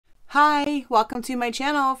Hi, welcome to my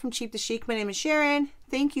channel From Cheap to Chic. My name is Sharon.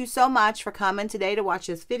 Thank you so much for coming today to watch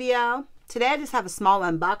this video. Today I just have a small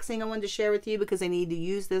unboxing I wanted to share with you because I need to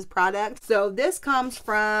use this product. So this comes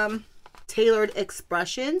from Tailored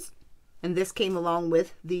Expressions, and this came along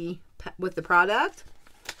with the product.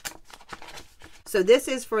 So this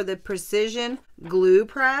is for the precision glue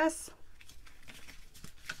press.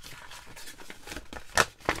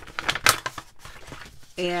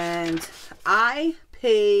 And I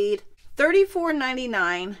paid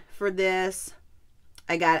 $34.99 for this.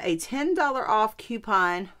 I got a $10 off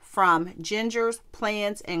coupon from Ginger's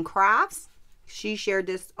Plans and Crafts. She shared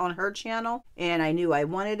this on her channel and I knew I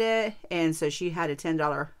wanted it, and so she had a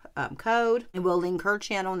 $10 code, and we'll link her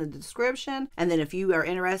channel in the description. And then if you are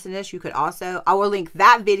interested in this, you could also, I will link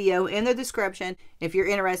that video in the description. If you're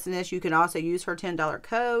interested in this, you can also use her $10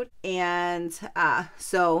 code. And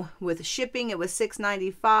so with shipping, it was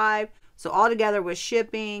 $6.95. So altogether with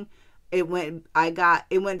shipping, it went down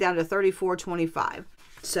to $34.25.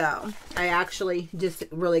 So I actually just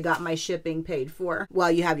really got my shipping paid for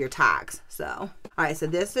while you have your tax. So all right, so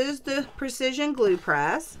this is the precision glue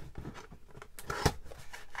press.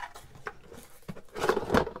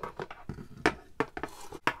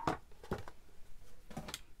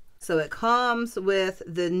 So it comes with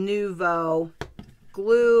the Nouveau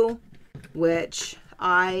glue, which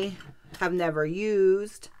I have never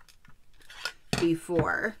used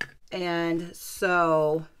before. And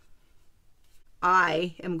so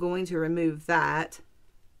I am going to remove that.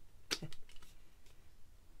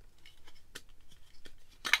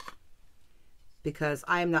 Because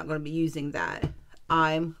I'm not going to be using that.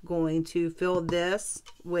 I'm going to fill this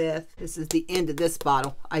with, this is the end of this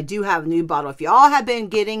bottle. I do have a new bottle. If y'all have been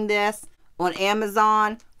getting this on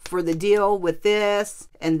Amazon for the deal with this,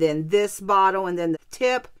 and then this bottle, and then the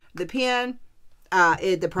tip, the pen,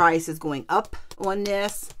 the price is going up on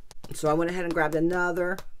this. So I went ahead and grabbed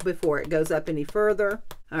another before it goes up any further.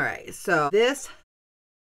 All right, so this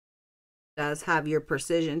does have your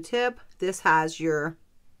precision tip. This has your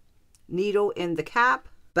needle in the cap,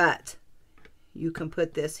 but you can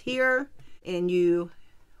put this here, and you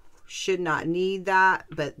should not need that,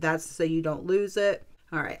 but that's so you don't lose it.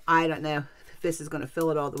 All right, I don't know if this is going to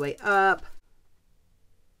fill it all the way up.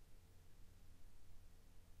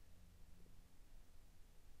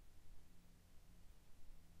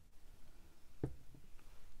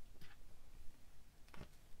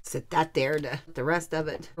 Set that there to the rest of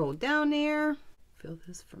it roll down there. Fill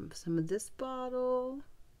this from some of this bottle.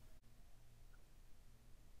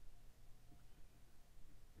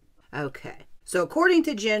 Okay, so according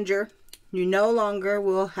to Ginger, you no longer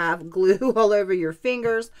will have glue all over your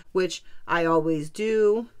fingers, which I always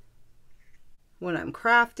do when I'm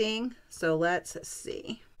crafting. So let's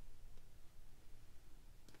see.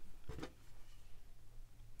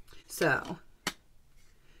 So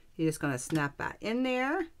you're just going to snap that in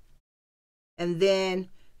there, and then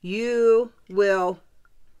you will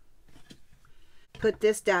put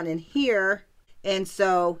this down in here. And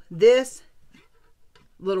so this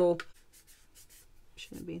little,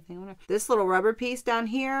 shouldn't be anything on there. This little rubber piece down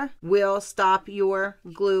here will stop your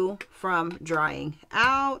glue from drying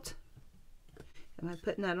out. Am I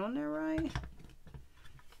putting that on there right?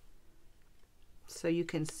 So you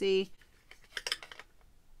can see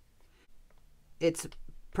it's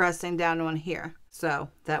pressing down on here. So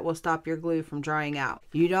that will stop your glue from drying out.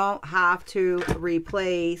 You don't have to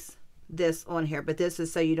replace this on here, but this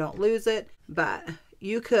is so you don't lose it. But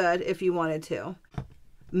you could if you wanted to.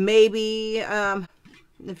 Maybe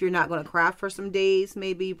if you're not going to craft for some days,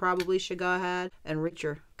 maybe you probably should go ahead and reach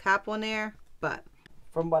your cap on there. But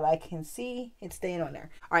from what I can see, it's staying on there.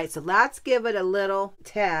 All right, so let's give it a little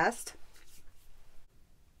test.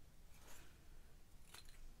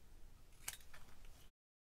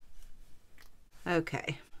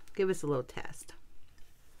 Okay, give us a little test.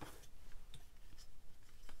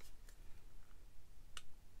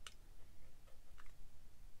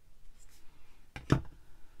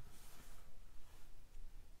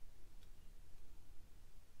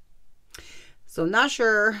 So not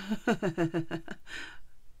sure.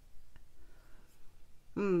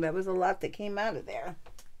 That was a lot that came out of there.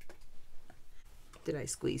 Did I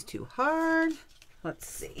squeeze too hard? Let's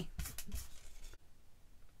see.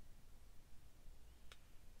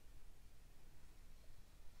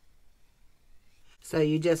 So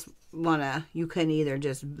you just wanna, you can either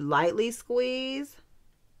just lightly squeeze,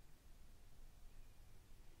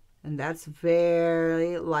 and that's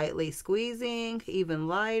very lightly squeezing, even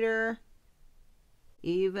lighter,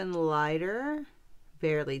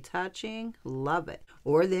 barely touching. Love it.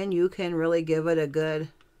 Or then you can really give it a good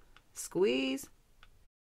squeeze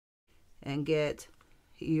and get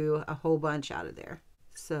you a whole bunch out of there.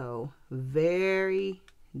 So very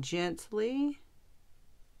gently,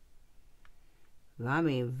 I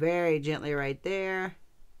mean very gently right there.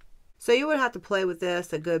 So you would have to play with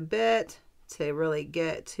this a good bit to really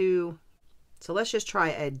get to. So let's just try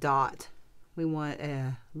a dot. We want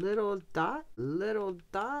a little dot, little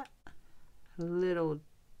dot, little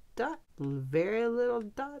dot, very little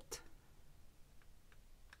dot.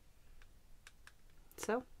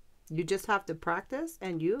 So you just have to practice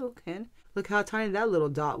and you can. Look how tiny that little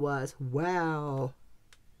dot was. Wow.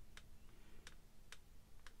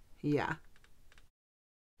 Yeah.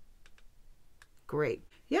 Great.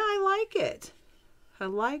 Yeah, I like it. I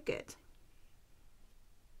like it.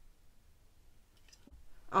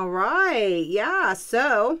 All right. Yeah.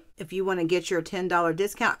 So if you want to get your $10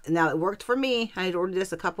 discount, now it worked for me. I had ordered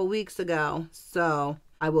this a couple weeks ago. So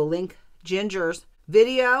I will link Ginger's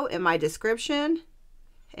video in my description.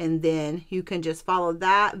 And then you can just follow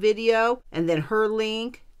that video and then her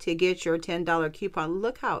link to get your $10 coupon.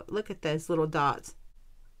 Look at those little dots.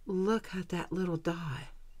 Look at that little dot.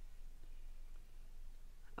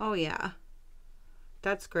 Oh yeah,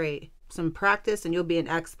 that's great. Some practice and you'll be an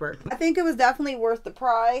expert. I think it was definitely worth the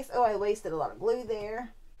price. Oh, I wasted a lot of glue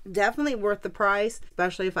there. Definitely worth the price,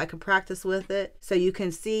 especially if I could practice with it. So you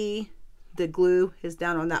can see the glue is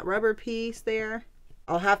down on that rubber piece there.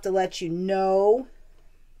 I'll have to let you know.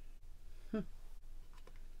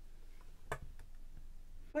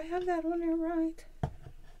 Do I have that on there right?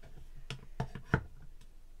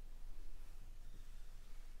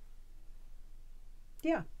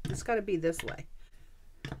 Yeah, it's got to be this way.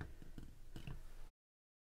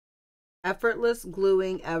 Effortless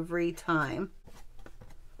gluing every time.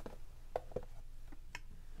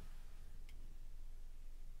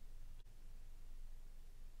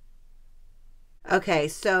 Okay,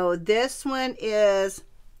 so this one is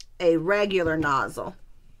a regular nozzle.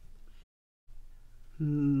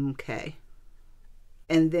 Okay.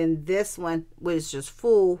 And then this one, which is just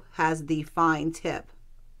full, has the fine tip.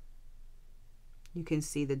 You can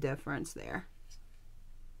see the difference there.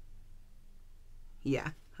 Yeah,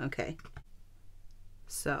 okay.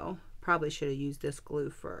 So probably should have used this glue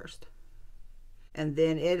first. And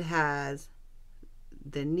then it has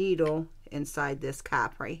the needle inside this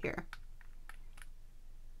cap right here.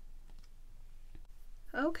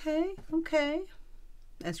 Okay, okay.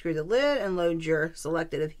 Unscrew the lid and load your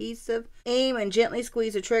selected adhesive. Aim and gently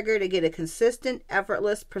squeeze the trigger to get a consistent,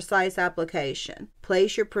 effortless, precise application.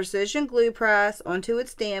 Place your precision glue press onto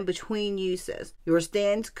its stand between uses. Your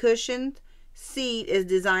stand cushioned seat is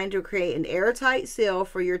designed to create an airtight seal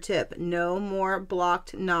for your tip. No more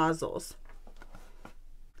blocked nozzles.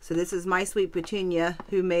 So this is my sweet Petunia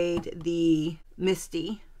who made the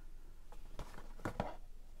Misty,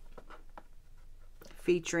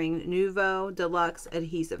 featuring Nouveau Deluxe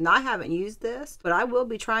adhesive. Now I haven't used this, but I will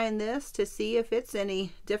be trying this to see if it's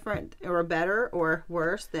any different or better or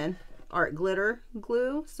worse than Art Glitter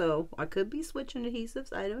glue. So I could be switching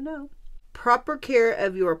adhesives. I don't know. Proper care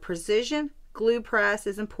of your precision glue press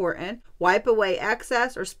is important. Wipe away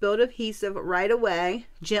excess or spilled adhesive right away.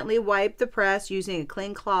 Gently wipe the press using a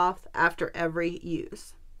clean cloth after every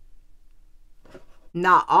use.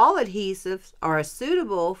 Not all adhesives are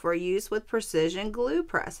suitable for use with precision glue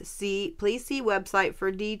press. Please see website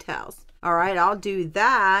for details. All right, I'll do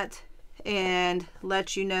that and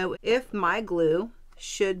let you know if my glue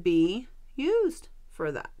should be used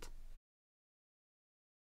for that.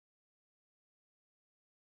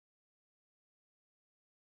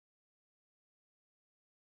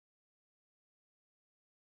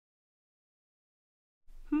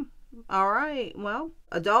 All right, well,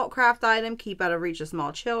 adult craft item, keep out of reach of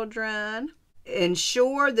small children.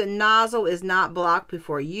 Ensure the nozzle is not blocked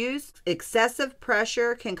before use. Excessive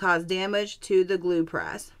pressure can cause damage to the glue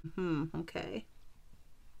press. Okay.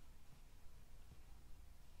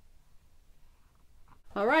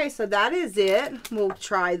 All right, so that is it. We'll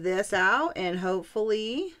try this out and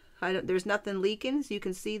hopefully, there's nothing leaking, so you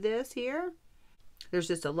can see this here. There's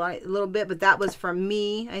just a little bit, but that was from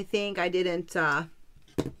me. I think I didn't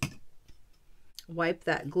wipe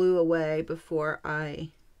that glue away before I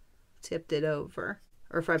tipped it over,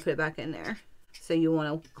 or if I put it back in there. So you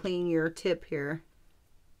want to clean your tip here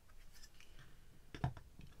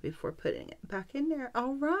before putting it back in there.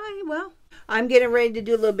 All right, well, I'm getting ready to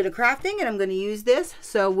do a little bit of crafting and I'm going to use this,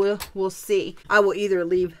 so we'll see. I will either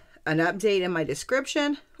leave an update in my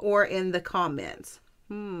description or in the comments.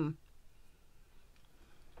 Oh,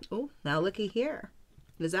 now looky here.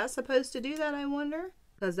 Is that supposed to do that, I wonder?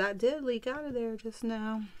 Because that did leak out of there just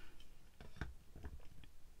now.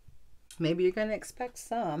 Maybe you're going to expect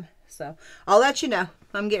some. So I'll let you know.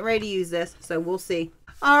 I'm getting ready to use this, so we'll see.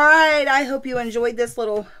 All right, I hope you enjoyed this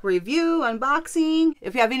little review, unboxing.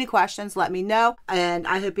 If you have any questions, let me know. And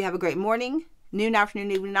I hope you have a great morning, noon,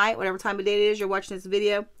 afternoon, evening, night, whatever time of day it is you're watching this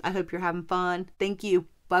video. I hope you're having fun. Thank you.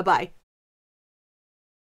 Bye-bye.